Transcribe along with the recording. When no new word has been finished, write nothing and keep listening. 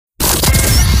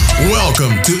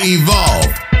Welcome to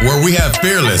Evolve, where we have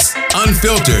fearless,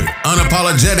 unfiltered,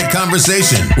 unapologetic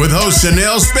conversation with host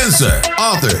Chanel Spencer,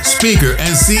 author, speaker,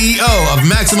 and CEO of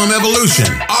Maximum Evolution.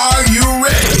 Are you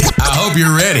ready? I hope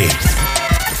you're ready.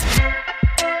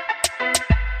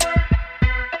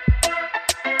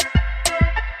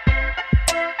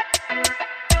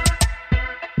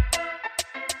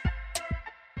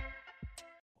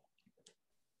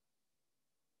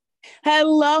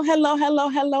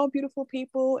 Hello, beautiful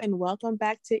people, and welcome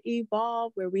back to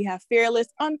Evolve, where we have fearless,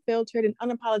 unfiltered, and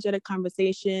unapologetic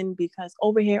conversation, because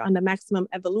over here on the Maximum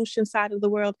Evolution side of the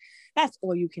world, that's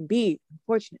all you can be,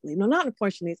 unfortunately. No, not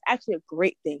unfortunately, it's actually a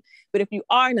great thing. But if you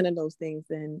are none of those things,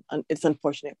 then it's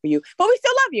unfortunate for you. But we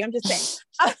still love you, I'm just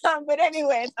saying. But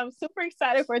anyways, I'm super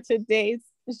excited for today's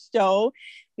show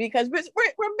because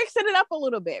we're mixing it up a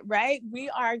little bit, right? We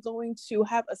are going to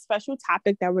have a special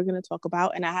topic that we're going to talk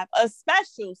about, and I have a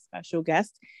special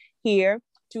guest here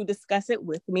to discuss it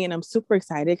with me, and I'm super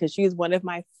excited because she's one of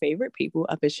my favorite people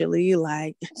officially.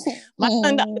 Like, my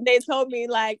son the other day told me,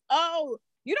 like, oh,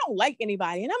 you don't like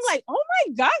anybody, and I'm like, oh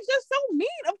my gosh, that's so mean.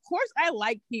 Of course I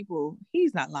like people.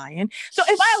 He's not lying. So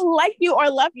if I like you or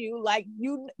love you, like,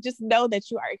 you just know that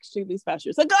you are extremely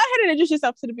special. So go ahead and introduce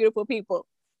yourself to the beautiful people.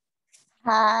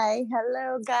 Hi,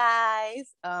 hello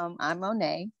guys. I'm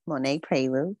Monet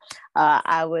Prelude.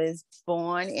 I was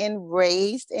born and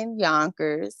raised in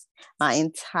Yonkers my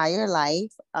entire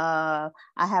life. I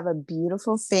have a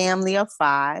beautiful family of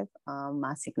 5.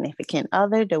 My significant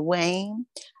other, Dwayne,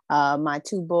 my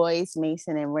 2 boys,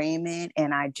 Mason and Raymond,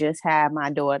 and I just have my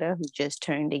daughter who just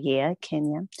turned a year,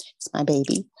 Kenya. It's my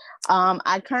baby.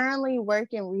 I currently work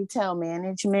in retail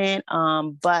management,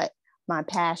 but my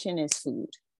passion is food.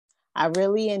 I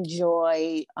really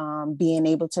enjoy being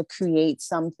able to create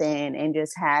something and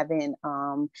just having,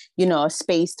 a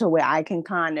space to where I can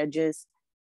kind of just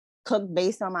cook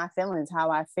based on my feelings,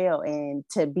 how I feel, and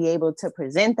to be able to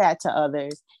present that to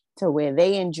others to where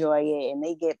they enjoy it and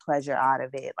they get pleasure out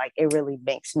of it. Like, it really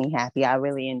makes me happy. I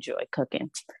really enjoy cooking.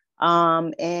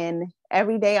 And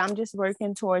every day I'm just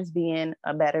working towards being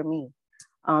a better me.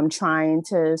 I'm trying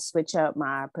to switch up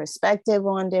my perspective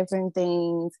on different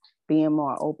things, being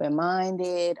more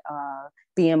open-minded,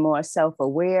 being more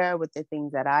self-aware with the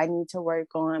things that I need to work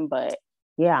on. But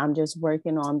yeah, I'm just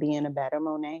working on being a better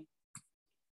Monet.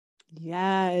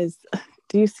 Yes.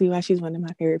 Do you see why she's one of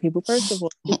my favorite people? First of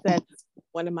all, she said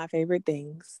one of my favorite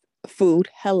things, food.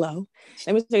 Hello.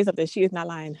 Let me tell you something. She is not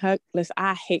lying. Listen,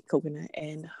 I hate coconut,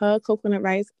 and her coconut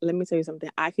rice, let me tell you something.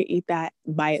 I could eat that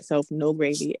by itself, no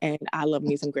gravy, and I love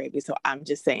me some gravy. So I'm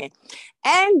just saying.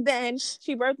 And then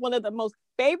she birthed one of the most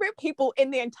favorite people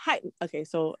in the entire. Okay,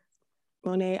 so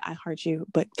Monet, I heart you,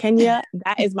 but Kenya,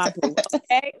 that is my boo.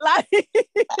 Okay, like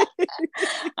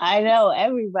I know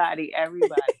everybody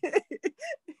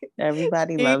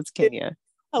loves Kenya.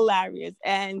 Hilarious.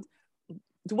 And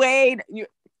Dwayne, you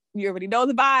already know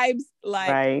the vibes, like,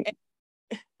 right.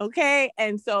 Okay.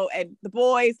 And the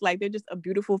boys, like, they're just a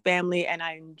beautiful family, and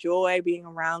I enjoy being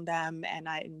around them, and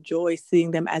I enjoy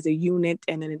seeing them as a unit,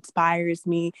 and it inspires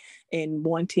me in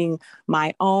wanting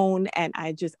my own. And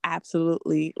I just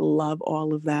absolutely love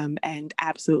all of them, and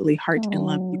absolutely heart and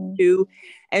love you too.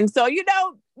 And so,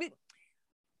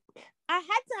 I had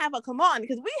to have her come on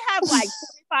because we have like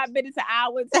 45 minutes, an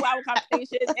hour, 2-hour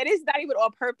conversations, and it's not even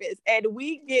on purpose. And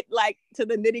we get like to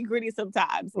the nitty gritty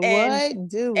sometimes. What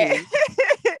do we?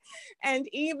 And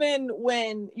even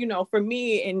when, for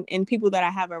me and people that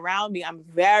I have around me, I'm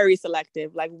very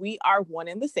selective. Like, we are one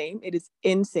and the same. It is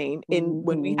insane. And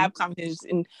when we have conversations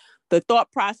in the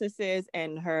thought processes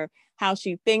and how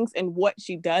she thinks and what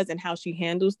she does and how she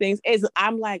handles things,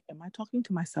 I'm like, am I talking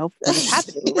to myself? What is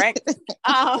happening, right?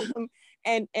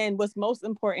 And what's most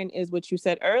important is what you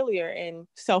said earlier, in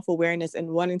self-awareness and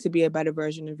wanting to be a better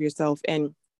version of yourself,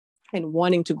 and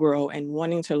wanting to grow and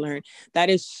wanting to learn.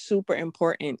 That is super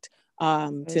important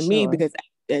to me, because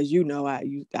as you know,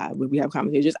 when we have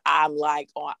conversations, I'm like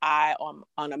on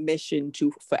a mission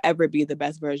to forever be the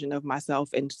best version of myself.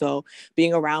 And so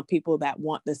being around people that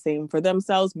want the same for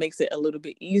themselves makes it a little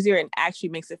bit easier, and actually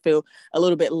makes it feel a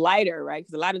little bit lighter, right?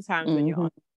 Because a lot of times when you're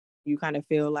on, you kind of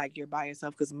feel like you're by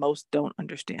yourself, because most don't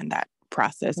understand that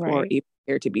process, right, or even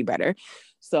care to be better.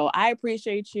 So I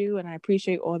appreciate you, and I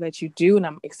appreciate all that you do, and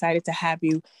I'm excited to have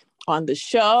you on the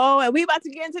show. And we about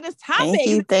to get into this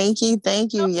topic. Thank you.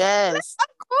 Yes.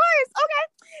 Of course. Okay.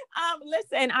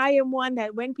 Listen, I am one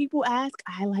that when people ask,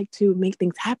 I like to make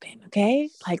things happen. Okay.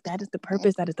 Like, that is the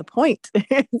purpose. That is the point.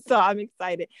 So I'm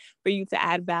excited for you to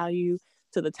add value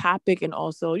to the topic, and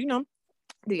also,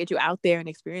 to get you out there and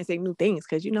experiencing new things.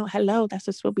 Because, hello, that's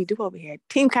just what we do over here.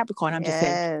 Team Capricorn, I'm just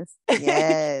saying.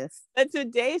 Yes. But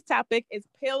today's topic is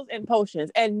pills and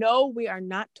potions. And no, we are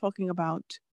not talking about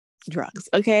drugs.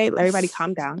 Okay, everybody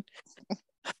calm down.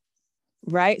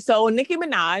 Right. So Nicki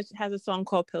Minaj has a song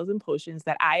called Pills and Potions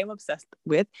that I am obsessed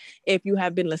with. If you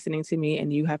have been listening to me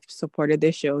and you have supported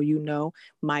this show,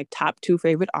 my top 2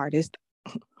 favorite artists,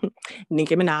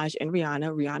 Nicki Minaj and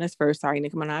Rihanna. Rihanna's first. Sorry,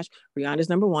 Nicki Minaj. Rihanna's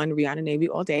number 1. Rihanna Navy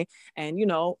all day. And,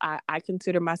 I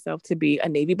consider myself to be a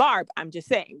Navy Barb. I'm just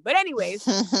saying. But anyways,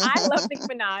 I love Nicki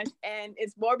Minaj. And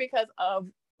it's more because of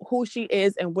who she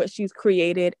is and what she's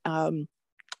created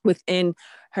within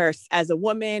her as a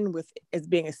woman, as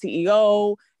being a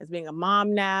CEO, as being a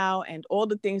mom now, and all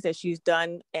the things that she's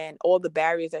done and all the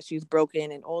barriers that she's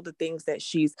broken and all the things that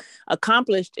she's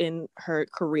accomplished in her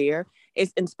career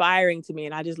is inspiring to me.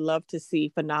 And I just love to see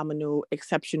phenomenal,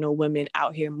 exceptional women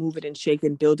out here moving and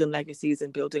shaking, building legacies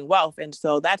and building wealth. And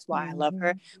so that's why I love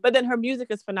her. But then her music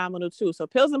is phenomenal too. So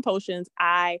Pills and Potions,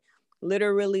 I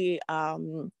literally,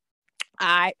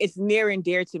 it's near and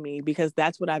dear to me because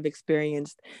that's what I've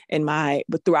experienced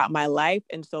throughout my life.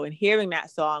 And so in hearing that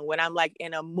song, when I'm like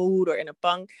in a mood or in a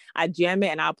funk, I jam it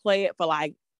and I'll play it for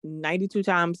like 92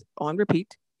 times on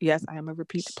repeat. Yes, I am a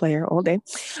repeat player all day.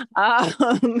 So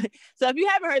if you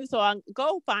haven't heard the song,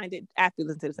 go find it after you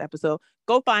listen to this episode.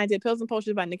 Go find it. Pills and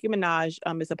Potions by Nicki Minaj.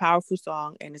 It's a powerful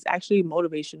song and it's actually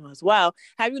motivational as well.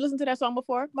 Have you listened to that song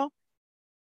before, Mo?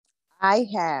 I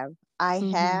have,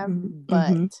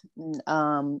 but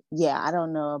I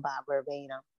don't know about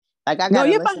verbatim. Like I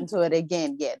gotta listen to it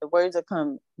again. Yeah, the words will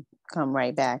come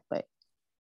right back. But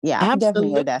yeah, I've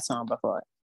definitely heard that song before.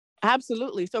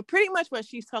 Absolutely. So pretty much what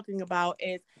she's talking about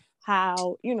is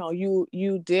how,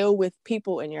 you deal with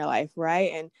people in your life,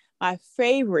 right? And my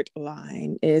favorite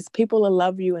line is people will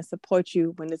love you and support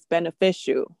you when it's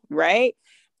beneficial, right?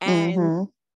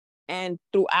 And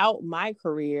throughout my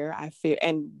career, I feel,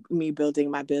 and me building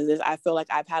my business, I feel like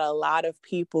I've had a lot of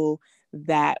people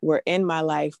that were in my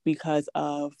life because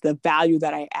of the value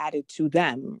that I added to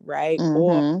them, right?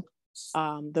 Or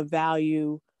the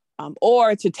value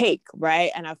or to take,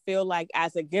 right? And I feel like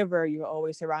as a giver, you're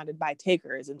always surrounded by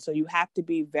takers. And so you have to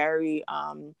be very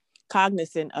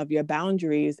cognizant of your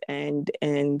boundaries and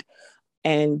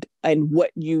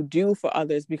what you do for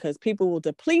others, because people will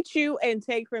deplete you and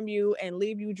take from you and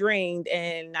leave you drained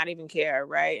and not even care,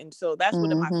 right? And so that's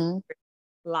one of my favorite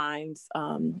lines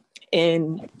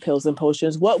in Pills and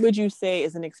Potions. What would you say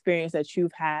is an experience that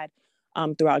you've had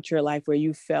throughout your life where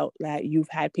you felt that you've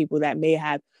had people that may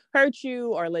have hurt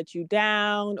you or let you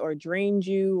down or drained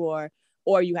you,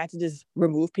 or you had to just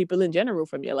remove people in general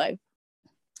from your life?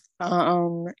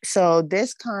 So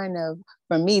this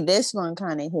for me, this one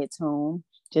kind of hits home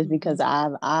just because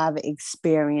I've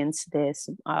experienced this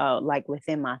like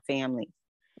within my family.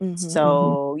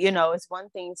 So, it's one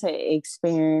thing to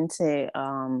experience it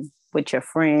with your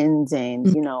friends and,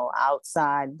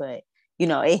 outside, but,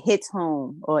 it hits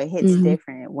home or it hits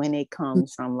different when it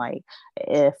comes from like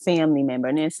a family member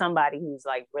and then somebody who's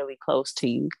like really close to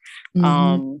you.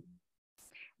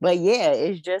 But yeah,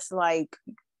 it's just like,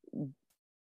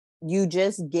 you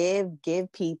just give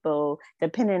people,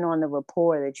 depending on the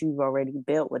rapport that you've already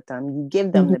built with them, you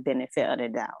give them the benefit of the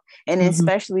doubt. And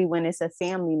especially when it's a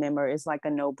family member, it's like a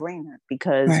no-brainer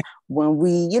because when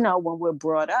we're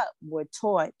brought up, we're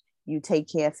taught you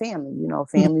take care of family,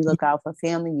 family look out for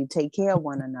family, you take care of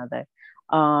one another.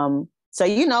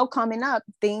 So, coming up,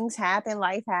 things happen,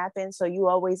 life happens. So you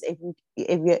always,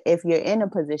 if you're in a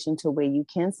position to where you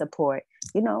can support,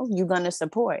 you're going to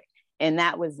support. And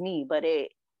that was me, but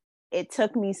it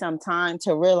took me some time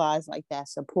to realize like that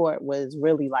support was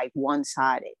really like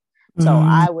one-sided. So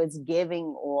I was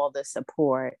giving all the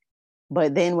support,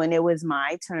 but then when it was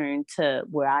my turn to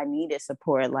where I needed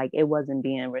support, like it wasn't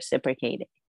being reciprocated.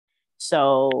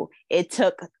 So it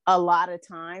took a lot of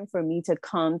time for me to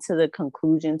come to the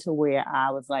conclusion to where I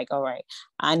was like, all right,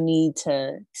 I need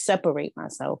to separate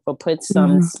myself or put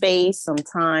some space, some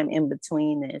time in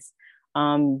between this.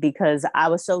 Because I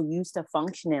was so used to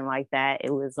functioning like that. It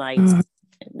was like,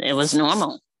 it was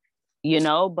normal,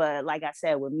 but like I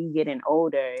said, with me getting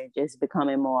older and just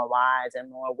becoming more wise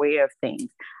and more aware of things,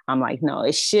 I'm like, no,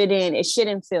 it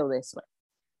shouldn't feel this way.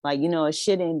 Like, it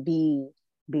shouldn't be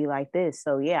like this.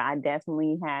 So yeah, I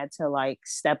definitely had to like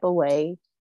step away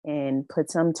and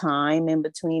put some time in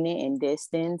between it and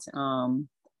distance.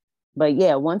 But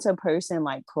yeah, once a person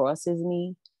like crosses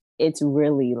me, it's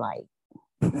really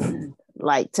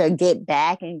like to get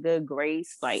back in good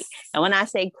grace. Like, and when I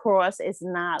say cross, it's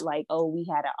not like, oh, we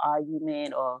had an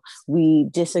argument or we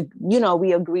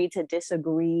we agreed to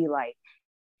disagree. Like,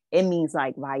 it means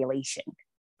like violation.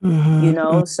 you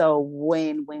know. So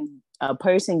when a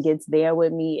person gets there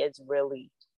with me, it's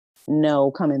really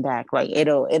no coming back. Like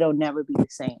it'll never be the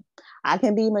same. I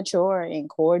can be mature and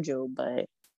cordial, but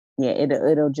yeah,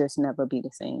 it'll just never be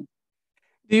the same.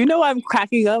 Do you know I'm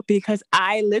cracking up because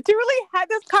I literally had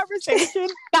this conversation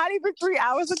not even 3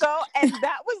 hours ago, and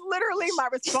that was literally my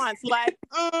response. Like,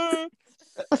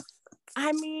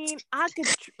 I mean, I could,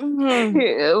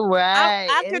 right?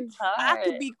 I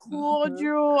could be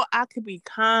cordial, I could be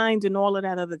kind, and all of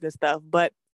that other good stuff.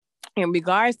 But in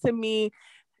regards to me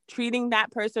treating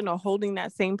that person or holding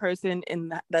that same person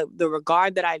in the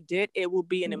regard that I did, it will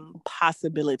be an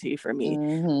impossibility for me.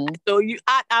 So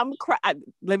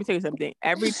let me tell you something.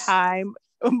 Every time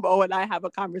Mo and I have a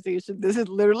conversation, this is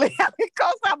literally how it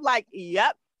goes. I'm like,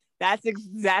 yep, that's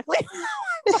exactly.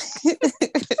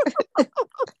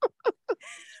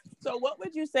 So what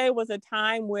would you say was a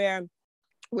time where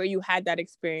you had that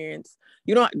experience?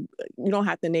 You don't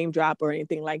have to name drop or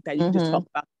anything like that. You can just talk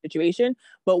about the situation.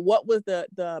 But what was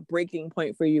the breaking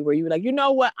point for you where you were like, you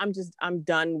know what, I'm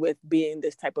done with being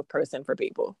this type of person for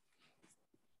people?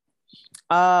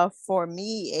 For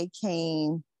me, it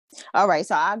came. All right,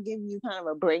 so I'll give you kind of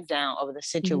a breakdown of the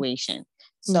situation.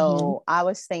 So I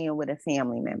was staying with a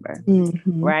family member,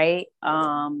 right?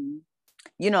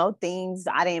 You know, things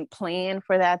I didn't plan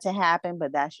for that to happen,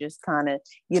 but that's just kind of,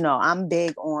 you know, I'm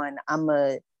big on, I'm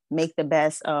going to make the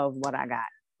best of what I got.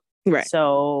 Right.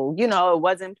 So, you know, it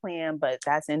wasn't planned, but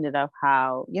that's ended up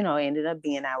how, you know, it ended up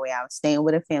being that way. I was staying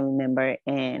with a family member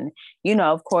and, you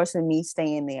know, of course, with me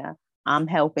staying there, I'm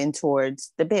helping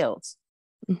towards the bills.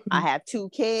 I have 2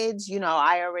 kids, you know,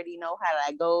 I already know how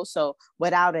that goes. So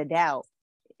without a doubt,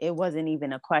 it wasn't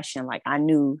even a question. Like I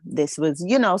knew this was,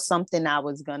 you know, something I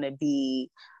was going to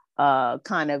be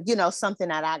kind of, you know, something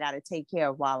that I got to take care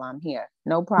of while I'm here.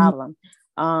 No problem.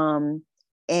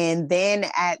 And then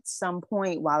at some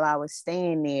point while I was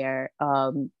staying there,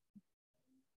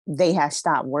 they had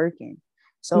stopped working.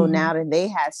 So now that they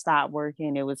had stopped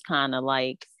working, it was kind of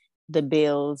like the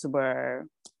bills were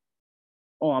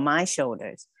on my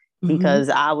shoulders. Because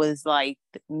I was like,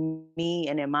 me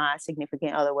and then my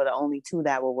significant other were the only 2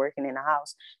 that were working in the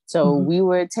house. So we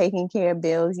were taking care of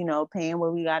bills, you know, paying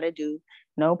what we got to do,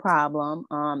 no problem.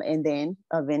 And then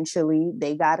eventually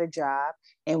they got a job.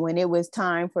 And when it was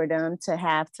time for them to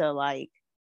have to like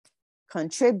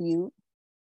contribute,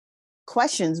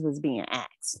 questions was being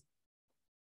asked.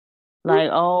 Like,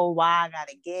 oh, why I got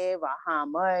to give or how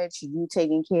much, you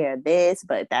taking care of this,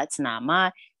 but that's not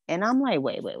mine. And I'm like,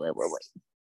 wait.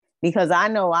 Because I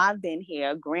know I've been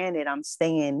here. Granted, I'm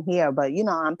staying here, but you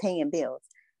know, I'm paying bills.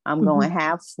 I'm going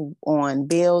half on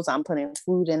bills. I'm putting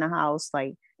food in the house.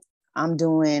 Like I'm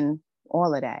doing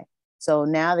all of that. So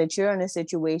now that you're in a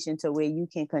situation to where you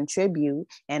can contribute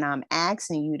and I'm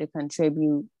asking you to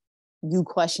contribute, you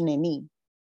questioning me.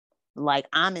 Like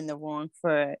I'm in the wrong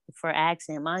for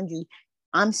asking. Mind you,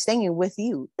 I'm staying with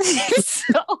you.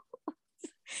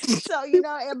 So, you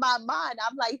know, in my mind,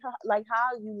 I'm like,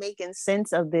 how are you making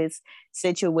sense of this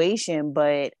situation?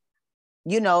 But,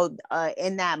 you know,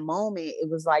 in that moment, it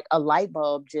was like a light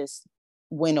bulb just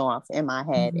went off in my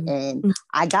head and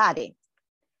I got it.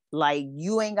 Like,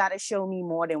 you ain't got to show me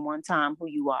more than one time who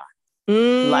you are.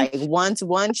 Like once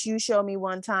you show me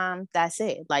one time, that's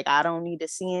it. Like I don't need to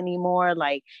see anymore.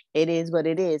 Like it is what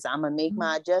it is. I'm gonna make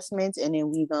my adjustments and then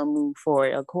we gonna move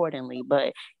forward accordingly.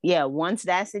 But yeah, once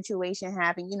that situation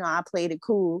happened, you know, I played it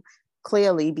cool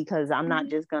clearly because I'm not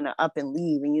just gonna up and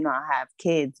leave and you know I have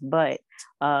kids. But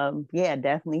yeah,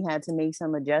 definitely had to make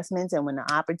some adjustments. And when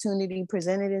the opportunity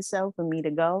presented itself for me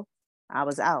to go, I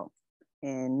was out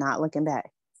and not looking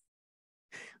back.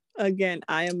 Again,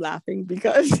 I am laughing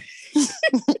because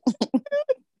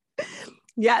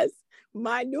yes,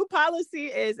 my new policy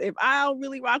is if I don't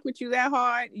really rock with you that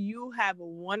hard, you have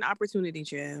one opportunity,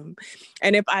 Jim.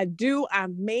 And if I do, I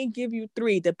may give you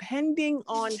 3, depending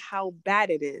on how bad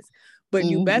it is. But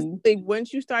you best think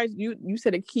once you start, you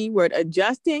said a key word,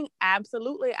 adjusting.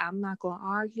 Absolutely. I'm not going to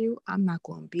argue. I'm not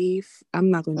going to beef.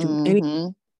 I'm not going to do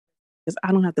anything because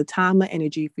I don't have the time or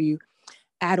energy for you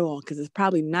at all because it's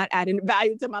probably not adding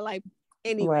value to my life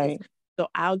anyways. Right. So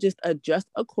I'll just adjust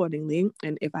accordingly.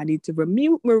 And if I need to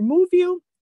remove you,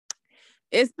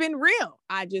 it's been real.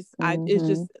 It's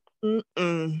just,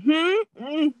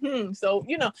 So,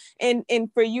 you know,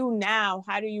 and for you now,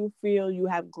 how do you feel you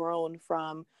have grown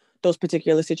from those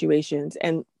particular situations?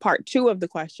 And part 2 of the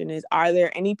question is, are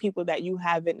there any people that you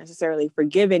haven't necessarily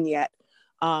forgiven yet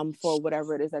for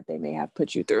whatever it is that they may have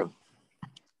put you through?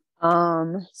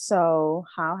 So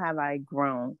how have I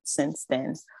grown since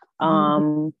then?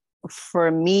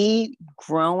 For me,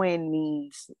 growing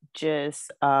means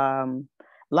just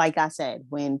like I said,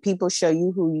 when people show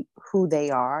you who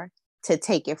they are, to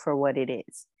take it for what it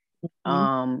is.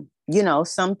 You know,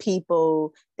 some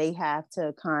people, they have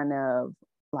to kind of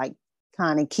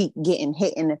keep getting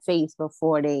hit in the face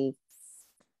before they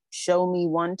show me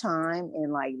one time,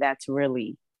 and like that's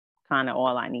really kind of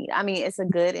all I need. I mean, it's a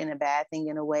good and a bad thing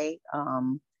in a way,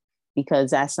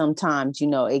 because that sometimes, you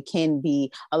know, it can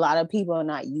be, a lot of people are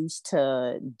not used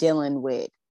to dealing with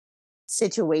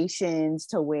situations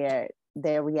to where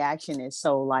their reaction is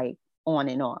so like on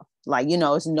and off, like, you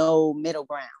know, it's no middle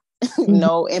ground.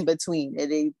 No in between.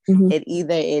 It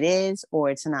either it is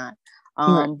or it's not.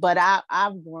 But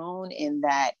I've grown in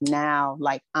that now,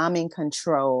 like I'm in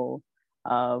control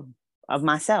of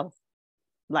myself.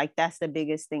 Like that's the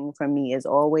biggest thing for me, is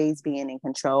always being in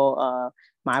control of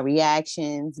my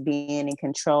reactions, being in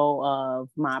control of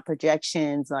my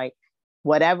projections, like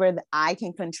whatever I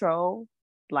can control,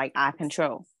 like I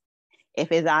control.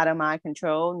 If it's out of my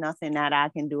control, nothing that I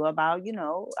can do about, you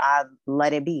know, I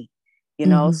let it be. You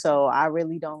know, so I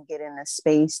really don't get in a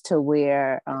space to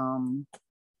where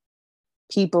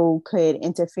people could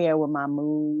interfere with my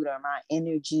mood or my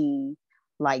energy.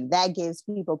 Like that gives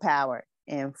people power.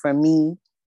 And for me,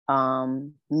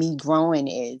 me growing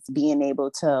is being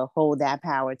able to hold that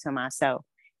power to myself,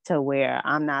 to where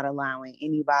I'm not allowing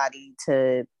anybody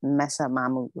to mess up my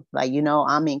mood. Like, you know,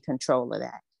 I'm in control of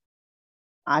that.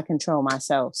 I control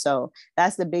myself. So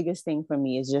that's the biggest thing for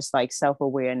me, is just like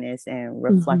self-awareness and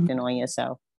reflecting on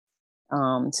yourself.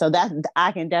 So that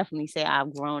I can definitely say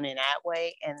I've grown in that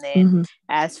way. And then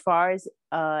as far as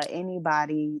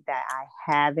anybody that I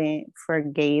haven't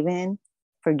forgiven,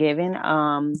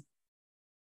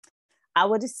 I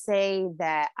would say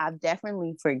that I've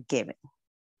definitely forgiven.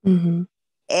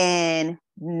 And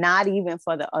not even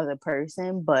for the other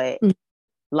person, but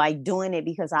like doing it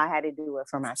because I had to do it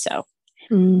for myself.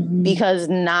 Because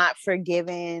not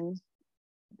forgiving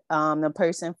the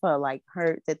person for like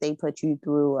hurt that they put you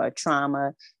through, or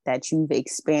trauma that you've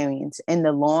experienced, in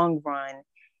the long run,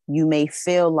 you may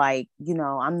feel like, you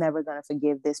know, I'm never going to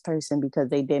forgive this person because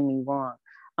they did me wrong.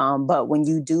 But when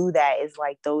you do that, it's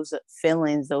like those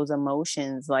feelings, those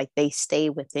emotions, like they stay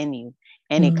within you,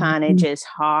 and it kind of just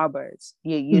harbors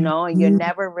you know, and you're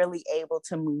never really able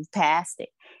to move past it.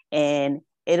 And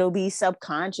it'll be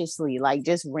subconsciously, like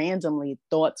just randomly,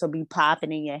 thoughts will be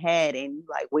popping in your head, and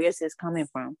like, where's this coming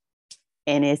from?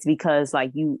 And it's because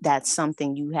like that's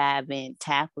something you haven't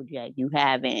tackled yet. You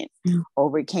haven't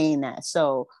overcame that.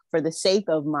 So for the sake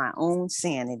of my own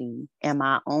sanity and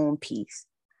my own peace,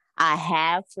 I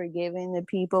have forgiven the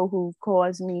people who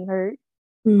caused me hurt,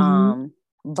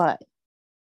 but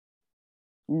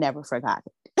never forgot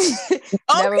it.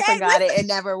 Never forgot it, and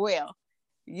never will.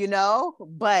 You know,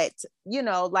 but, you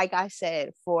know, like I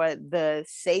said, for the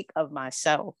sake of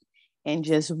myself and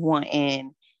just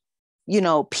wanting, you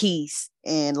know, peace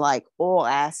in like all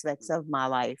aspects of my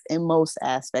life, in most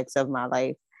aspects of my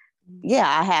life. Yeah,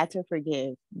 I had to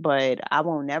forgive, but I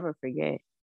won't never forget.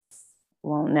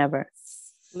 Won't never.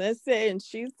 Listen,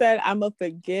 she said, I'm a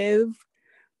forgive,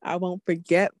 I won't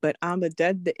forget, but I'm a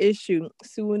dead the issue.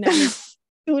 Soon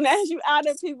as you out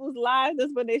of people's lives,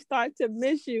 that's when they start to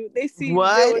miss you. They see you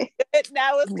doing it.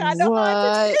 Now it's kind of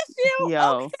hard to miss you.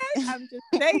 Yo. Okay, I'm just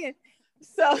saying.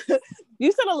 So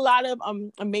you said a lot of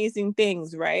amazing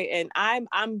things, right? And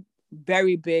I'm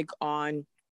very big on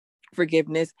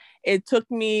forgiveness. It took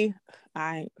me,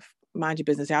 mind your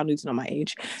business, y'all need to know my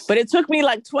age, but it took me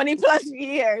like 20 plus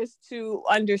years to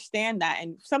understand that.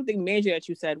 And something major that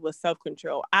you said was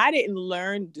self-control. I didn't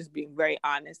learn, just being very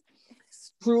honest,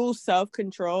 true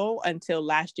self-control until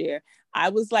last year. I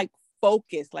was like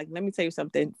focused. Like, let me tell you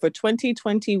something. For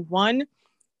 2021,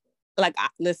 like,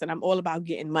 listen, I'm all about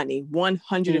getting money,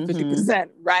 150%,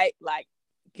 right? Like,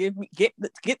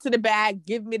 get to the bag,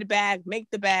 give me the bag, make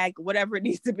the bag, whatever it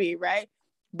needs to be, right?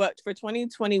 But for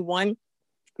 2021,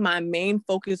 my main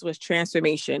focus was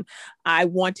transformation. I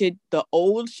wanted the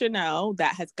old Chanel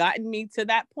that has gotten me to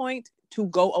that point to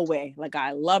go away. Like,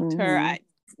 I loved her. I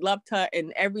loved her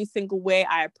in every single way.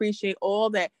 I appreciate all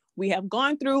that we have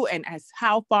gone through and as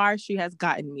how far she has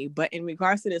gotten me. But in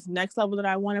regards to this next level that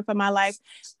I wanted for my life,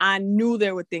 I knew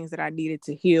there were things that I needed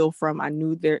to heal from. I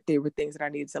knew there were things that I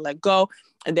needed to let go.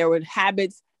 And there were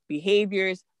habits,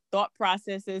 behaviors, thought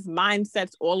processes,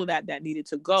 mindsets, all of that needed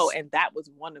to go. And that was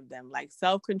one of them. Like,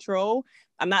 self-control.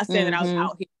 I'm not saying that I was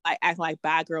out here like acting like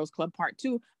Bad Girls Club Part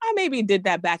 2. I maybe did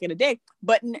that back in the day,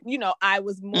 but you know, I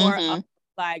was more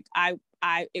like,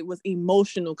 it was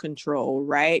emotional control,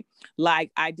 right?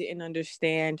 Like, I didn't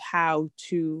understand how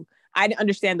to I didn't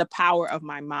understand the power of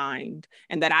my mind,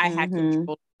 and that I had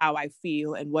control of how I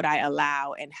feel and what I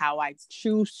allow and how I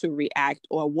choose to react,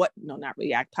 or not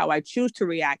react, how I choose to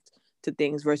react to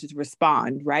things versus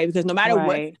respond, right? Because no matter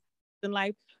what in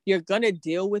life, you're going to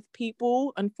deal with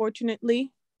people,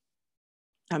 unfortunately.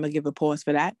 I'm going to give a pause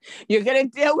for that. You're going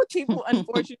to deal with people,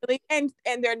 unfortunately, and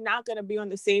they're not going to be on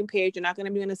the same page. They're not going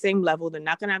to be on the same level. They're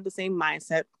not going to have the same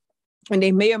mindset. And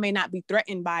they may or may not be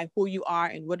threatened by who you are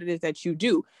and what it is that you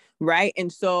do, right?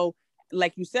 And so,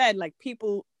 like you said, like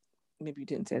people, maybe you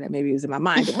didn't say that, maybe it was in my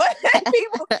mind, but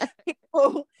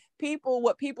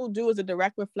what people do is a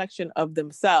direct reflection of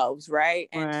themselves, right?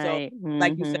 And so,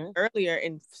 like you said earlier,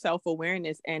 in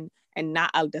self-awareness and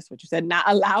not, that's what you said, not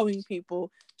allowing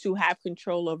people to have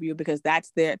control over you, because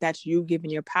that's you giving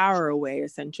your power away,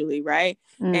 essentially, right?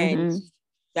 And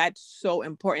that's so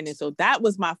important. And so that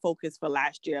was my focus for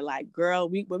last year. Like, girl,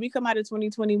 when we come out of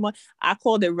 2021, I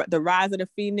called it the rise of the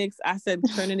Phoenix. I said,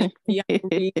 turning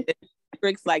it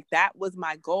tricks. Like, that was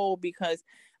my goal, because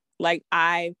like,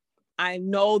 I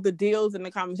know the deals and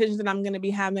the conversations that I'm going to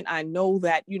be having. I know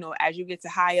that, you know, as you get to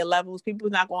higher levels, people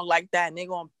are not going to like that. And they're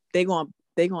going to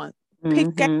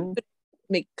pick at,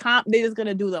 they're just going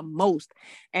to do the most.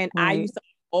 And I used to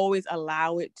always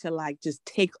allow it to like just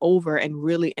take over and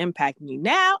really impact me.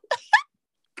 Now,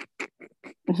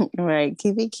 right,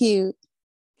 keep it cute.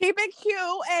 And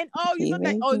you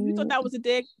thought that was a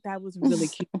dig? That was really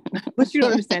cute. But you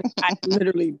don't understand. I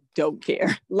literally don't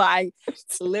care. Like,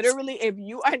 literally, if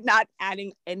you are not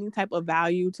adding any type of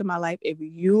value to my life, if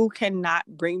you cannot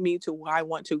bring me to where I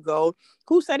want to go,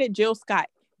 who said it? Jill Scott.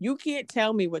 You can't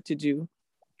tell me what to do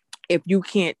if you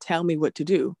can't tell me what to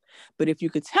do. But if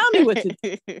you could tell me what to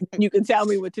do, you can tell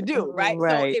me what to do, right?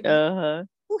 Right. So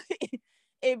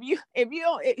if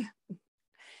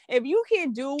you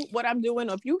can't do what I'm doing,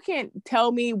 or if you can't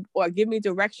tell me or give me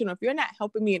direction, or if you're not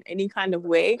helping me in any kind of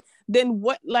way, then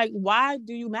why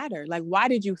do you matter? Like, why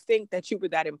did you think that you were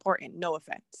that important? No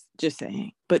offense, just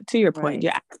saying. But to your point,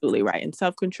 you're absolutely right. And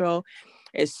self-control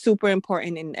is super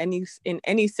important in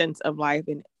any sense of life,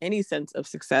 in any sense of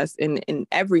success, in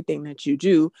everything that you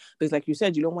do. Because like you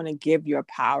said, you don't want to give your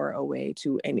power away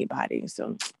to anybody.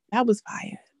 So that was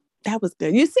fire. That was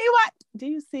good. You see what? Do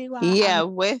you see why? Yeah,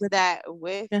 with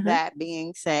that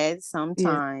being said,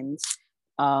 sometimes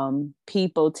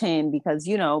people tend, because,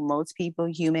 you know, most people,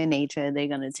 human nature, they're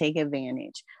going to take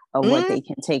advantage of what they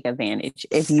can take advantage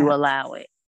if you allow it.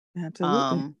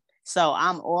 Absolutely. So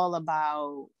I'm all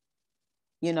about,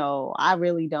 you know, I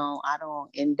don't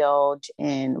indulge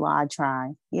in, well, I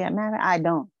try. Yeah, man, I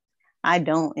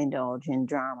don't indulge in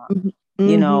drama.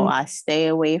 You know, I stay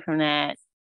away from that.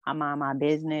 I mind my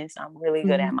business. I'm really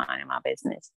good at minding my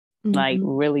business. Like,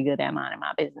 really good at minding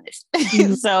my business.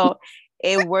 So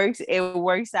it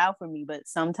works out for me. But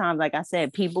sometimes, like I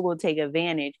said, people will take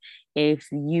advantage if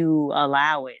you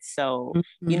allow it. So,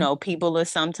 you know, people will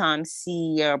sometimes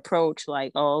see your approach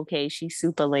like, oh, okay, she's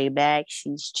super laid back,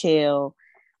 she's chill,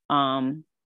 and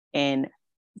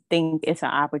think it's an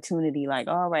opportunity, like,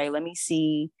 all right, let me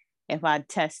see if I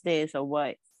test this or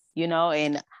what, you know.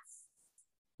 And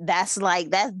those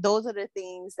are the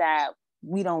things that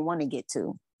we don't want to get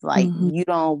to. Like, you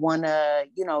don't want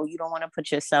to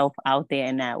put yourself out there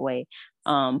in that way.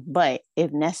 But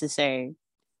if necessary,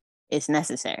 it's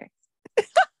necessary.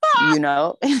 You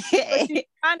know, what you're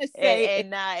trying to say,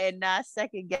 and not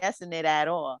second guessing it at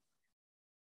all.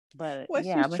 But what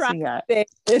she's trying to say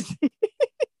is,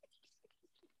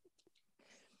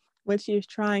 what she's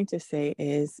trying to say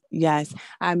is, yes,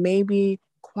 I may be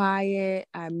quiet,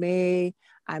 I may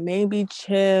be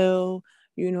chill,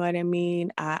 you know what I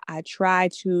mean? I try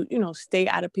to, you know, stay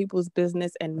out of people's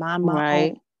business and mind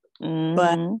my own.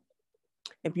 But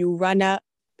if you run up,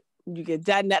 you get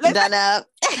done up.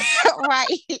 Right.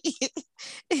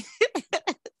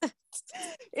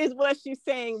 Is what she's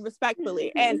saying,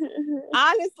 respectfully. And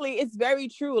honestly, it's very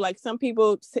true. Like, some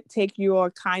people take your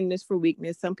kindness for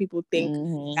weakness. Some people think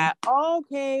that,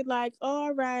 okay, like,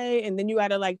 all right. And then you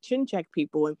gotta like chin check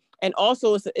people. And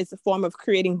also it's a form of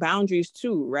creating boundaries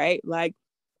too, right? Like,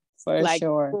 for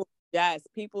sure. Yes,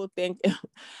 people think,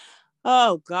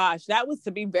 oh gosh,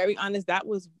 to be very honest, that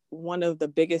was one of the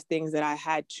biggest things that I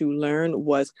had to learn,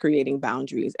 was creating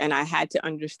boundaries. And I had to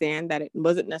understand that it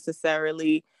wasn't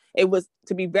necessarily, it was,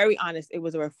 to be very honest, it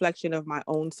was a reflection of my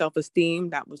own self-esteem.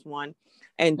 That was one.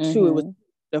 And two, it was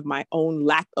of my own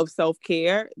lack of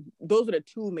self-care. Those are the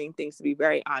two main things, to be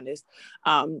very honest.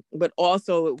 But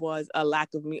also it was a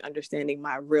lack of me understanding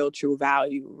my real true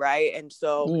value, right? And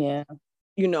so, yeah,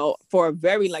 you know, for a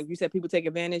very, like you said, people take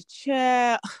advantage.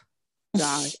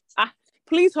 Gosh,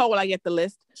 please hold while I get the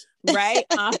list. right?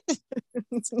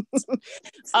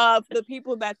 Of the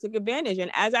people that took advantage.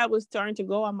 And as I was starting to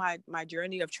go on my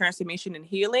journey of transformation and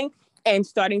healing and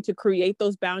starting to create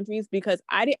those boundaries, because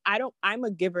I'm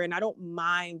a giver and I don't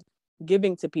mind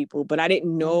giving to people, but I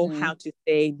didn't know how to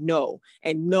say no,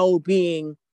 and no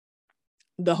being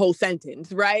the whole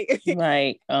sentence, right?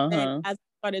 Right. And as I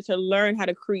started to learn how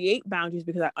to create boundaries,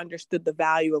 because I understood the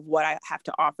value of what I have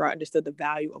to offer, I understood the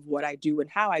value of what I do and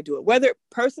how I do it, whether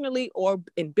personally or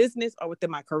in business or within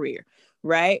my career,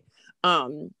 right?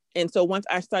 And so once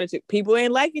I started to, people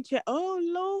ain't like it yet. Oh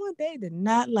Lord, they did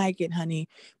not like it, honey.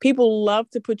 People love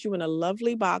to put you in a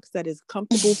lovely box that is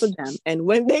comfortable for them. And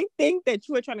when they think that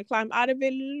you are trying to climb out of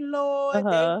it, Lord,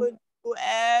 they would do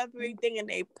everything in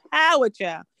their power,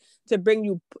 child, to bring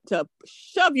you, to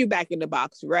shove you back in the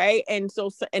box, right? And so,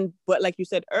 but like you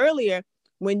said earlier,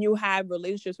 when you have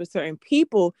relationships with certain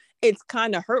people, it's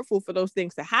kind of hurtful for those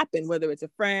things to happen, whether it's a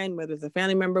friend, whether it's a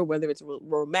family member, whether it's a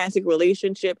romantic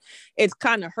relationship, it's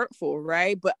kind of hurtful,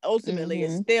 right? But ultimately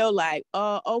it's still like,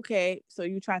 oh, okay, so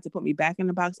you tried to put me back in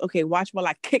the box. Okay, watch while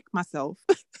I kick myself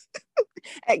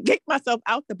and kick myself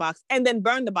out the box and then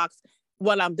burn the box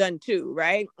when I'm done too,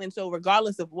 right? And so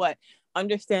regardless of what,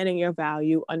 understanding your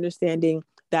value, understanding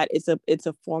that it's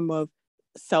a form of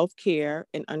self-care,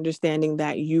 and understanding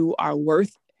that you are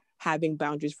worth having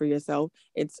boundaries for yourself.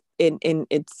 It's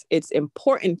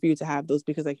important for you to have those,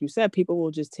 because like you said, people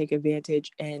will just take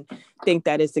advantage and think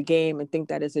that it's a game and think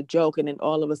that it's a joke, and then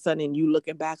all of a sudden you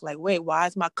looking back like, wait, why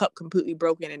is my cup completely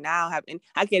broken, and now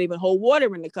I can't even hold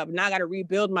water in the cup, now I got to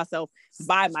rebuild myself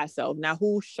by myself. Now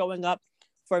who's showing up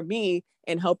for me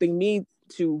and helping me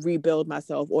to rebuild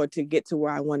myself or to get to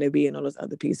where I want to be, and all those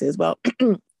other pieces? Well,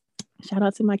 shout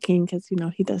out to my king, because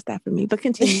he does that for me. But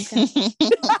continue.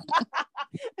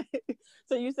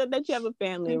 So you said that you have a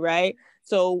family, right?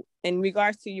 So in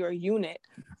regards to your unit,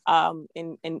 and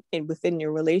within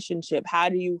your relationship, how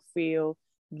do you feel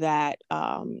that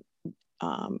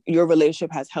your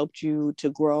relationship has helped you to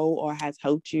grow, or has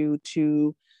helped you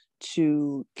to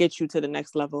get you to the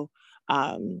next level,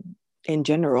 in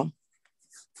general?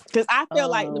 Because I feel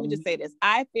like, let me just say this,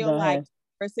 I feel like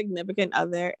her significant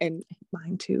other, and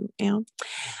mine too,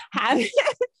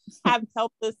 have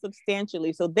helped us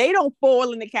substantially. So they don't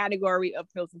fall in the category of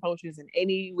pills and potions in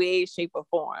any way, shape, or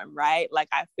form, right? Like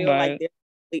I feel like they're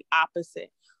the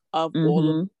opposite of all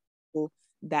of the people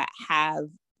that have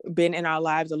been in our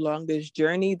lives along this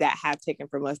journey, that have taken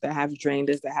from us, that have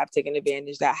drained us, that have taken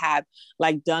advantage, that have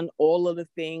like done all of the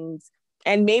things,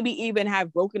 and maybe even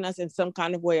have broken us in some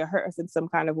kind of way or hurt us in some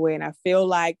kind of way. And I feel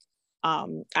like I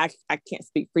can't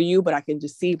speak for you, but I can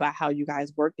just see by how you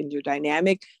guys work and your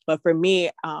dynamic. But for me,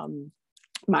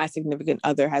 my significant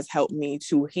other has helped me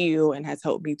to heal and has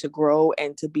helped me to grow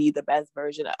and to be the best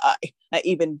version, an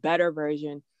even better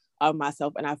version of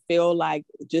myself. And I feel like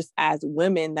just as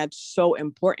women, that's so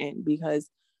important, because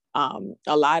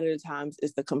a lot of the times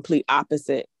it's the complete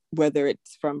opposite, whether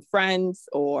it's from friends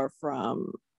or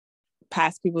from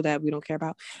past people that we don't care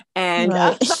about, and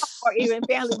or even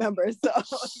family members. So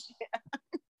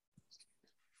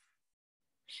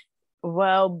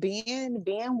well, being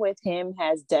with him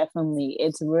has definitely,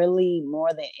 it's really more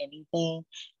than anything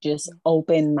just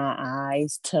opened my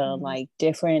eyes to like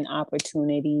different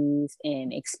opportunities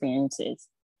and experiences.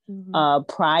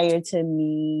 Prior to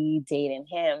me dating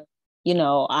him,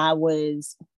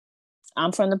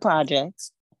 I'm from the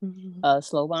projects.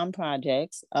 Slow Bomb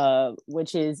Projects,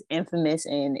 which is infamous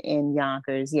in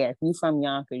Yonkers. Yeah, if you're from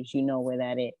Yonkers, you know where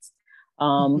that is.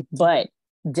 But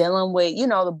dealing with,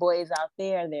 the boys out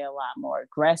there, they're a lot more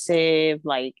aggressive.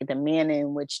 Like the manner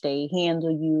in which they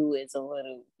handle you is a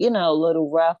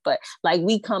little rough. But like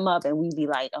we come up and we be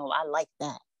like, oh, I like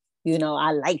that.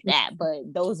 I like that.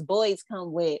 But those boys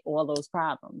come with all those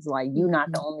problems. Like you're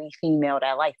not the only female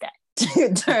that like that.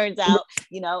 It turns out,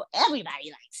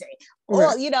 everybody likes it.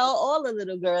 All the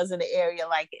little girls in the area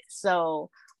like it. So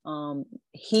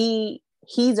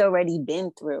he's already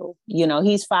been through,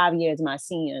 he's 5 years my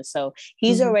senior. So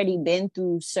he's already been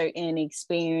through certain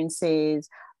experiences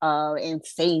and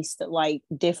faced like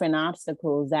different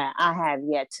obstacles that I have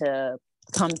yet to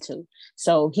come to.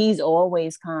 So he's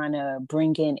always kind of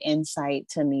bringing insight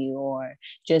to me, or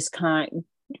just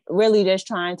really just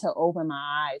trying to open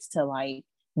my eyes to like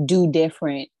do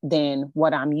different than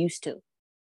what I'm used to.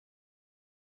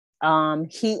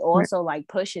 He also like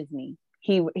pushes me.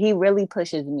 He really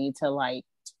pushes me to like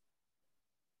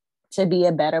to be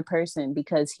a better person,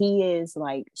 because he is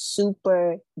like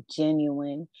super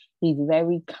genuine. He's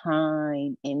very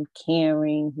kind and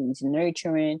caring. He's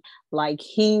nurturing. Like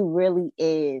he really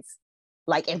is.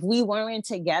 Like if we weren't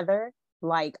together,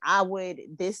 Like I would,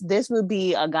 this would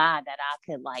be a guy that I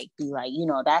could like be like, you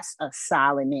know, that's a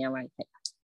solid man right there.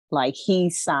 Like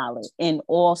he's solid in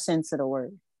all sense of the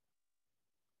word.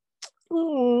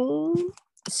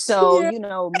 So, you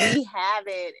know, me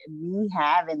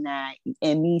having that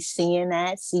and me seeing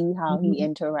that, see how he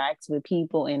interacts with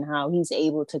people and how he's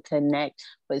able to connect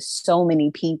with so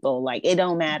many people. Like it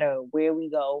don't matter where we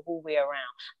go, who we're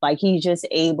around. Like he's just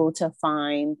able to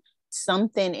find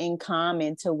something in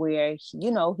common to where,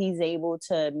 you know, he's able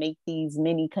to make these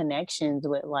many connections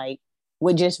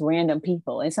with just random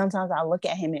people. And sometimes I look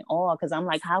at him in awe because I'm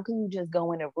like, how can you just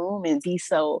go in a room and be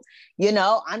so, you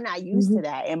know, I'm not used to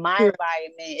that. In my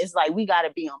environment, it's like we got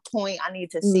to be on point. I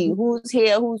need to see who's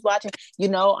here, who's watching. You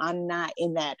know, I'm not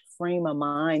in that frame of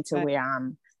mind to where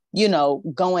I'm, you know,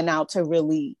 going out to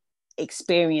really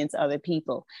experience other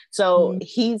people. So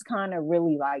he's kind of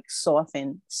really like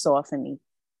soften me.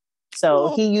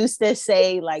 So he used to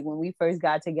say, like, when we first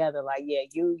got together, like, yeah,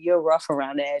 you're rough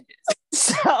around the edges.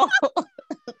 So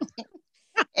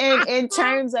in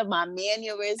terms of my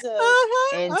mannerism,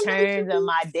 in terms of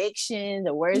my diction,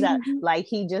 the words that like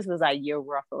he just was like, you're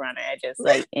rough around the edges,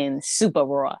 like and super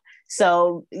raw.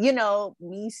 So, you know,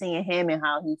 me seeing him and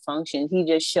how he functions, he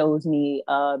just shows me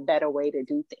a better way to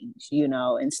do things, you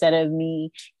know, instead of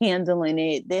me handling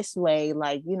it this way,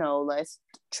 like, you know, let's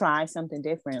try something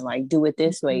different, like do it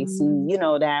this way, see, you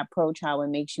know, that approach, how it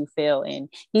makes you feel. And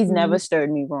he's never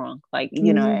stirred me wrong. Like,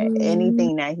 you know,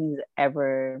 anything that he's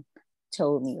ever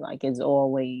told me, like, is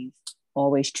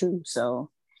always true. So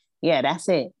yeah, that's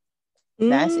it.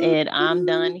 That's it. I'm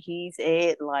done. He's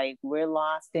it. Like we're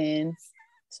lost in.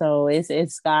 So it's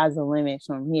sky's the limit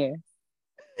from here.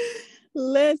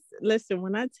 Listen,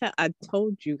 when I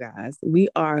told you guys we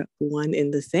are one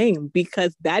in the same,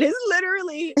 because that is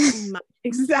literally my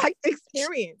exact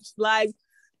experience. Like,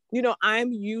 you know,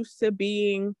 I'm used to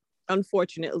being,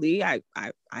 unfortunately, I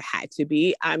had to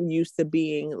be, I'm used to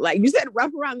being, like you said,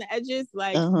 rough around the edges.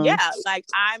 Like, yeah, like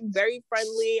I'm very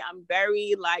friendly. I'm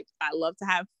very like, I love to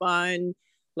have fun.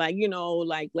 Like, you know,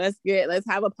 like let's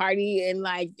have a party and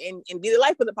like and be the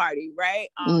life of the party, right?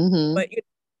 But you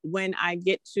know, when I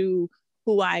get to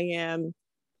who I am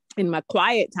in my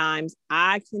quiet times,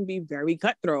 I can be very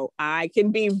cutthroat. I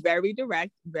can be very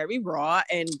direct, very raw,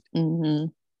 and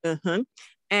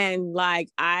and like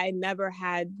I never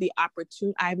had the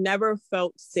opportunity. I've never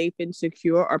felt safe and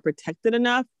secure or protected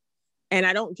enough. And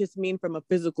I don't just mean from a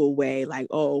physical way, like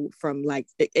from like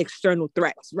external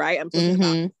threats, right? I'm talking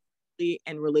about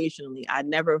and relationally. I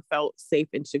never felt safe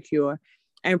and secure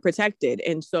and protected.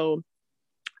 And so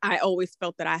I always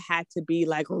felt that I had to be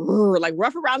like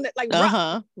rough around it, like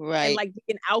rough, right, and like be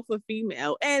an alpha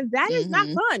female. And that is not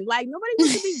fun. Like nobody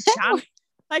wants to be down.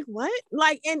 Like what?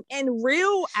 Like and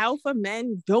real alpha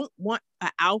men don't want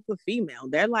an alpha female.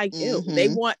 They're like, ew. They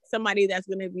want somebody that's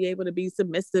going to be able to be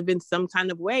submissive in some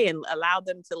kind of way and allow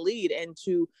them to lead and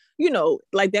to, you know,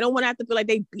 like they don't want to have to feel like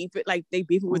they beef it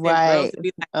with their girls and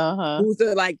be like, who's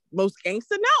the like most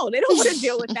gangster? No, they don't want to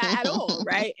deal with that at all,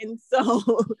 right? And so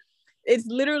it's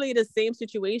literally the same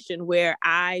situation where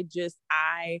I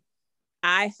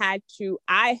had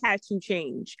to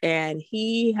change, and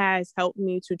he has helped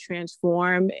me to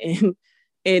transform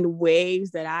in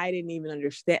ways that I didn't even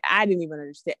understand.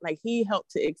 Like he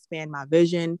helped to expand my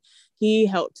vision. He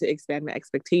helped to expand my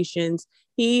expectations.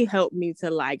 He helped me to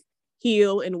like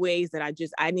heal in ways that I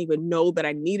didn't even know that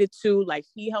I needed to. Like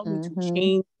he helped me to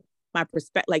change my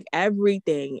perspective, like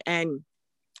everything. And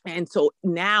so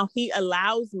now he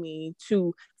allows me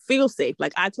to feel safe.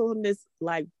 Like I told him this,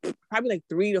 like probably like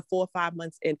 3 to 4 or 5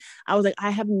 months in. I was like, I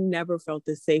have never felt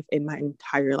this safe in my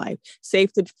entire life.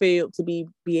 Safe to feel, to be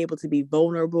able to be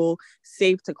vulnerable,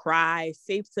 safe to cry,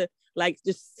 safe to like,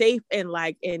 just safe and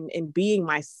like in being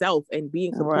myself and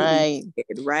being completely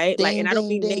naked, right? Like, and I don't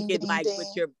mean naked like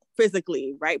with your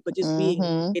physically, right? But just being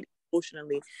naked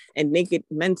emotionally and naked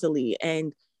mentally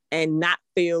and not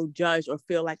feel judged or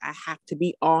feel like I have to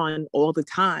be on all the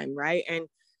time, right? And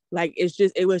like,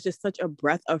 it was just such a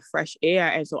breath of fresh air.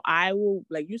 And so I will,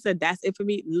 like you said, that's it for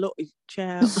me. Look,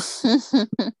 child.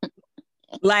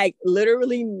 Like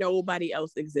literally nobody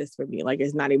else exists for me. Like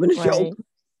it's not even a joke.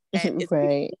 And it's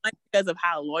because of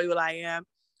how loyal I am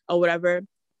or whatever.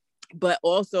 But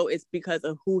also it's because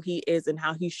of who he is and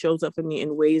how he shows up for me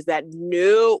in ways that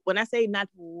when I say not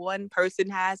one person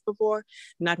has before,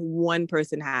 not one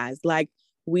person has. Like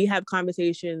we have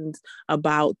conversations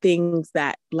about things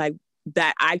that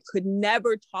I could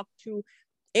never talk to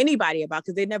anybody about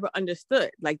because they never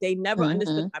understood. Like they never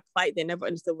understood my plight. They never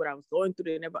understood what I was going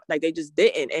through. They just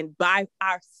didn't. And by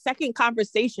our second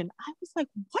conversation, I was like,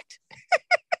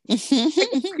 what?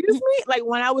 Like, excuse me? Like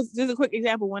when I was, just a quick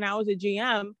example, when I was a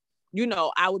GM, you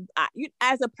know,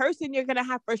 as a person, you're going to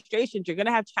have frustrations. You're going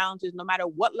to have challenges no matter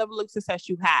what level of success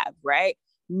you have, right?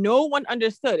 No one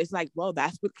understood. It's like, well,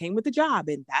 that's what came with the job.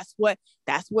 And that's what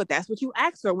you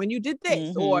asked for when you did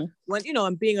this. Or when, you know,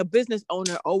 and being a business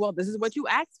owner, oh, well, this is what you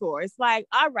asked for. It's like,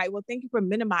 all right, well, thank you for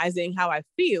minimizing how I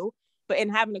feel. But in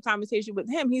having a conversation with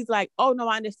him, he's like, oh, no,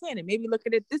 I understand it. Maybe look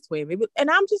at it this way. Maybe. And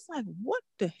I'm just like, what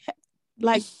the heck?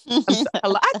 Like, I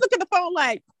look at the phone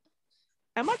like,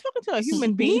 am I talking to a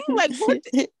human being? Like, what?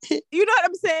 You know what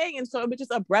I'm saying? And so it was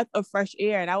just a breath of fresh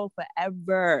air. And I will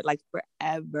forever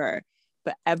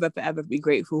be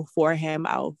grateful for him.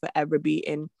 I will forever be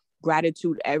in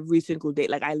gratitude every single day.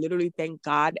 Like, I literally thank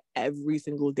God every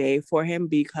single day for him,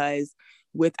 because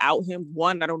without him,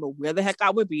 one, I don't know where the heck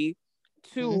I would be.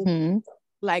 Two,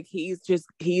 like he's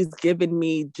given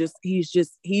me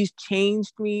he's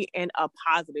changed me in a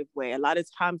positive way. A lot of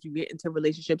times you get into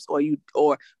relationships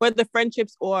or whether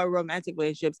friendships or romantic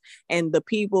relationships, and the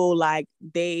people, like,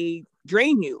 they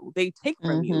drain you, they take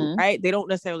from you, right? They don't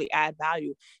necessarily add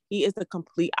value. He is the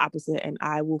complete opposite, and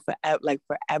I will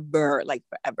forever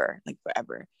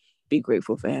be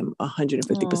grateful for him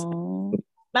 150%.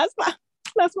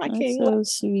 That's my king. So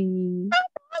sweet. I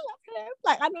love him.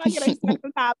 Like, I know I get upset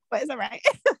sometimes, but it's all right.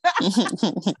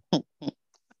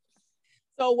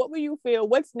 So what will you feel?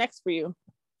 What's next for you?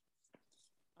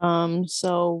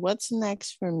 So what's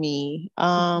next for me?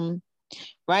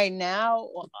 Right now,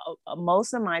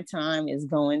 most of my time is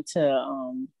going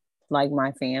to like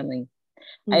my family.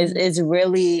 It's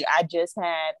really, I just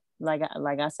had, like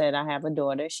I said, I have a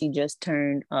daughter. She just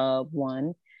turned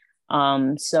 1.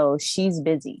 So she's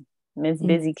busy. Miss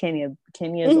Busy Kenya's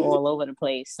all over the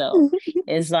place. So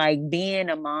it's like being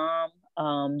a mom,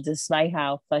 despite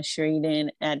how frustrating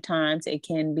at times it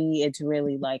can be, it's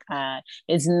really like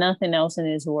it's nothing else in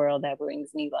this world that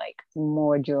brings me like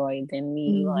more joy than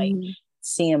me like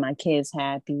seeing my kids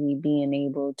happy, being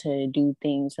able to do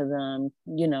things for them,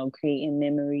 you know, creating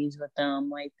memories with them.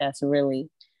 Like, that's really,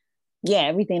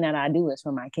 everything that I do is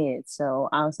for my kids. So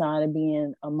outside of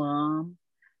being a mom,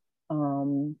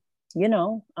 you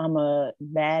know, I'm a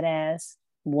badass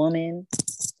woman,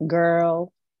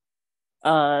 girl.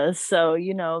 So,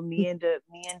 you know, me and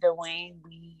Dwayne,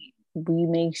 we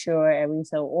make sure every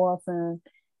so often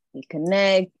we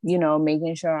connect, you know,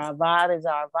 making sure our vibe is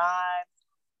our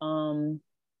vibe.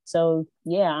 So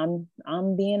yeah,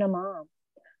 I'm being a mom.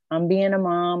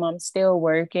 I'm still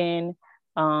working.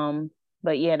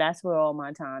 But yeah, that's where all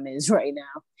my time is right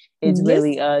now. It's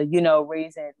really you know,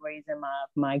 raising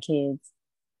my kids.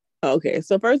 Okay,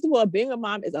 so first of all, being a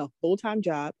mom is a full-time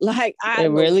job. Like,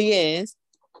 it really is.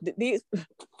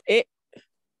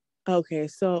 Okay,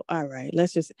 so all right,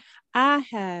 I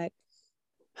had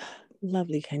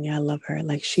lovely Kenya. I love her.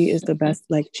 Like, she is the best.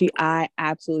 Like, I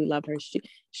absolutely love her.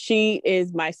 She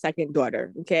is my second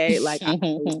daughter. Okay, like,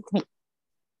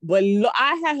 but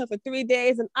I had her for 3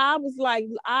 days, and I was like,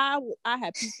 I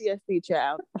had PTSD,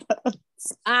 child.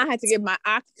 I had to get my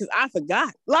oxygen because I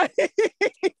forgot. Like,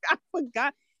 I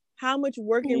forgot how much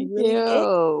work it really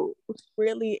is. It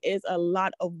really is a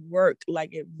lot of work.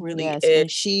 Like, it really is.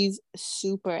 And she's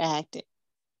super active.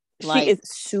 Like, she is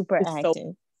super active.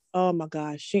 So, oh my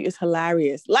gosh, she is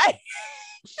hilarious. Like,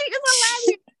 she is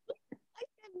hilarious. I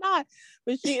cannot.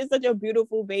 But she is such a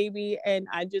beautiful baby, and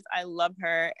I love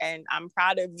her, and I'm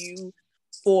proud of you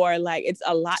for, like, it's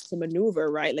a lot to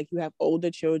maneuver, right? Like, you have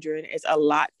older children. It's a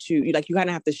lot to, like, you kind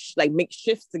of have to make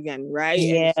shifts again, right?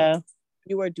 Yeah. And so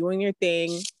you are doing your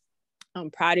thing. I'm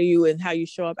proud of you and how you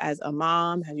show up as a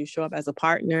mom, how you show up as a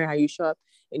partner, how you show up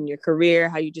in your career,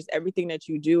 how you just everything that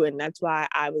you do. And that's why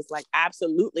I was like,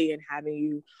 absolutely, in having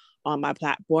you on my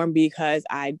platform, because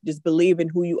I just believe in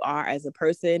who you are as a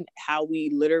person, how we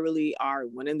literally are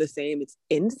one and the same. It's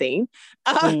insane.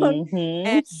 And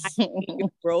I see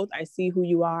your growth. I see who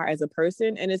you are as a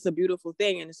person, and it's a beautiful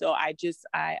thing. And so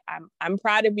I'm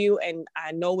proud of you, and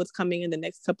I know what's coming in the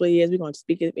next couple of years. We're going to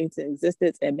speak it into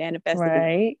existence and manifest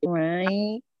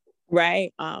it.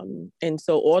 Right. And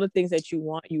so all the things that you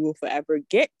want, you will forever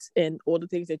get, and all the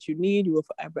things that you need, you will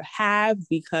forever have,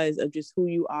 because of just who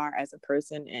you are as a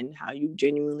person and how you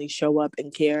genuinely show up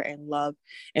and care and love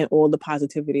and all the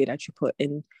positivity that you put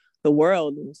in the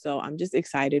world. And so I'm just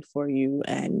excited for you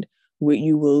and where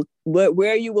you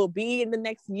will be in the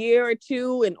next year or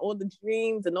two, and all the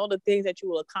dreams and all the things that you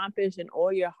will accomplish and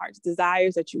all your heart's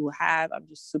desires that you will have. I'm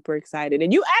just super excited.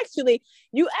 And you actually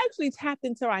tapped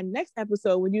into our next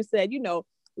episode when you said, you know,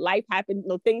 life happens,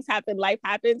 things happen, life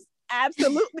happens.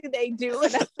 Absolutely they do.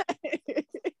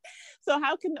 So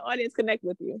how can the audience connect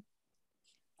with you?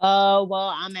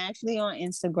 Well, I'm actually on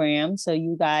Instagram, so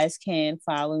you guys can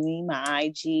follow me. My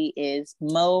IG is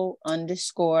Mo_loves.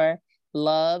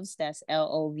 That's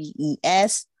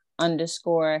LOVES_Mason.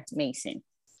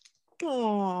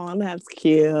 Oh, that's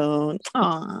cute.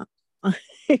 Aw.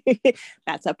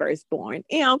 That's a firstborn.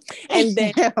 And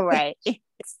then right.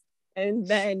 And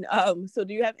then so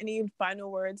do you have any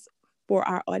final words for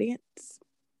our audience?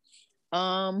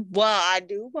 Well, I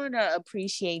do want to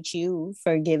appreciate you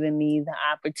for giving me the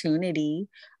opportunity,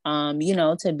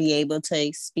 to be able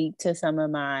to speak to some of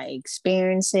my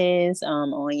experiences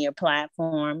on your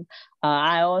platform.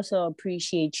 I also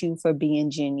appreciate you for being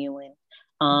genuine.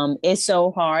 It's so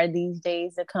hard these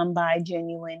days to come by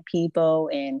genuine people,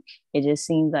 and it just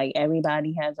seems like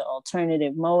everybody has an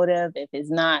alternative motive. If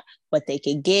it's not what they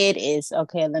could get, is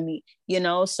okay, let me,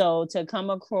 so to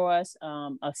come across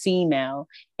a female,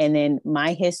 and then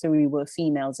my history with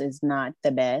females is not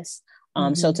the best.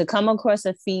 So to come across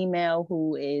a female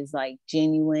who is like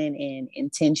genuine and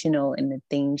intentional in the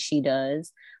things she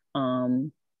does,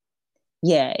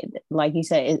 yeah, like you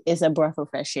said, it's a breath of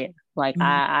fresh air. Like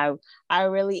I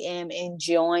really am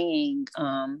enjoying,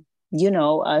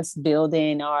 us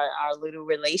building our little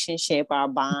relationship, our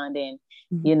bond, and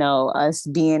us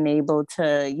being able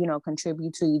to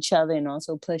contribute to each other and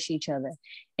also push each other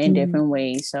in different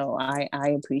ways. So I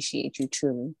appreciate you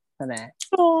truly for that.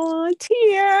 Oh,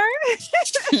 tear.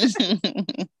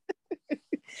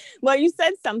 Well, you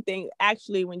said something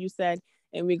actually when you said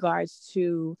in regards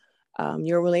to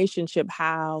your relationship,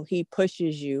 how he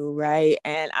pushes you, right?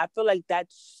 And I feel like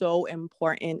that's so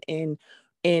important in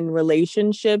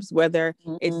relationships, whether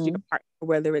it's your partner,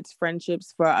 whether it's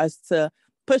friendships, for us to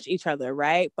push each other,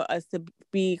 right? For us to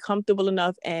be comfortable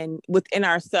enough and within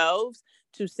ourselves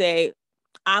to say,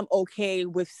 I'm okay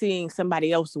with seeing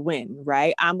somebody else win,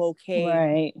 right? I'm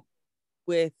okay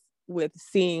with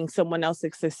seeing someone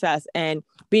else's success and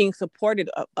being supported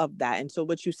of that. And so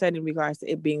what you said in regards to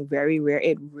it being very rare,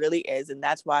 it really is. And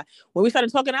that's why when we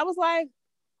started talking, I was like,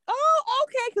 oh,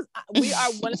 okay. Because we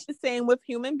are one of the same with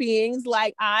human beings.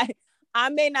 Like I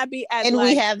may not be as and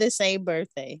we have the same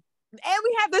birthday. And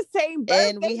we have the same birthday.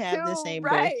 And we have the same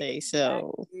birthday.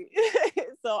 So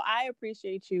so I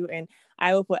appreciate you, and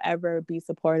I will forever be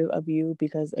supportive of you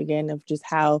because, again, of just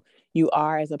how you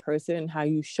are as a person and how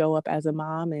you show up as a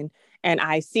mom. And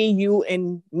I see you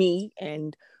in me,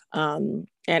 and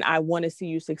I want to see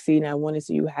you succeed, and I want to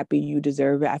see you happy. You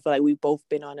deserve it. I feel like we've both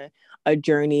been on a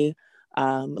journey,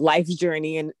 life's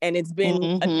journey, and it's been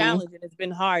a challenge, and it's been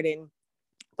hard, and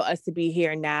for us to be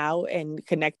here now and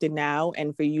connected now,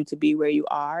 and for you to be where you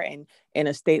are and in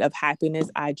a state of happiness,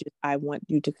 I want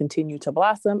you to continue to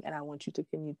blossom, and I want you to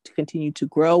continue to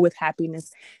grow with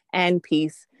happiness and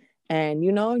peace, and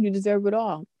you deserve it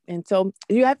all. And so,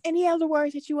 do you have any other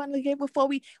words that you want to give before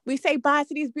we say bye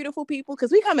to these beautiful people?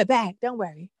 Because we coming back, don't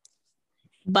worry.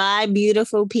 Bye,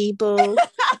 beautiful people.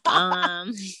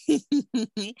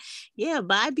 Yeah,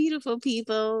 bye, beautiful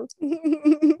people.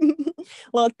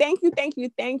 Well, thank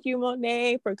you,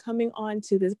 Monet, for coming on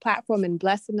to this platform and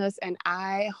blessing us. And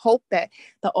I hope that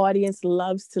the audience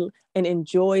loves and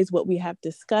enjoys what we have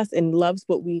discussed and loves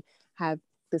what we have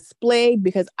displayed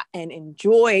and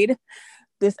enjoyed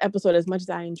this episode as much as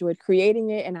I enjoyed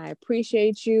creating it, and I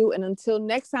appreciate you. And until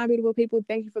next time, beautiful people,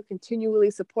 thank you for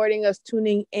continually supporting us,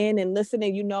 tuning in and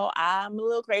listening. I'm a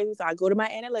little crazy, so I go to my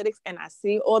analytics and I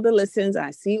see all the listens, and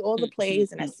I see all the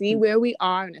plays, and I see where we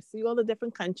are, and I see all the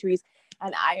different countries,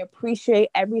 and I appreciate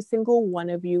every single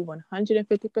one of you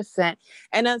 150%.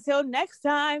 And until next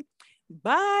time,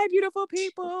 bye, beautiful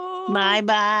people.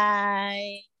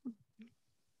 Bye.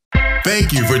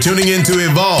 Thank you for tuning in to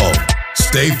Evolve.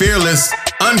 Stay fearless,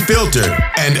 unfiltered,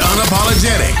 and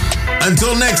unapologetic.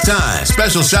 Until next time,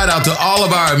 special shout out to all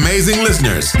of our amazing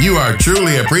listeners. You are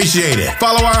truly appreciated.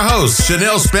 Follow our host,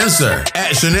 Chanel Spencer,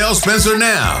 at Chanel Spencer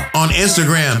Now on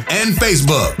Instagram and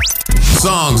Facebook.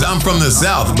 Songs I'm From the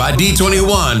South by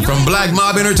D21 from Black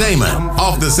Mob Entertainment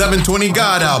off the 720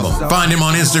 God album. Find him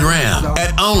on Instagram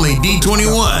at only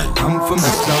D21. I'm from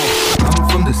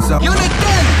the South. Unit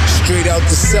 10. Straight out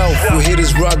the South, where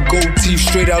hitters rock gold teeth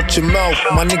straight out your mouth.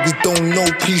 My niggas don't know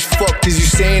peace, fuck is you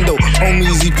saying though?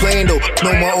 Homies, he playing though.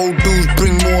 Know my old dudes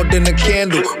bring more than a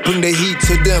candle. Bring the heat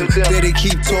to them, there they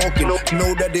keep talking.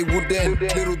 Know that they would end.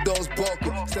 Little dogs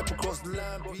barking, step across the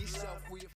line, be south.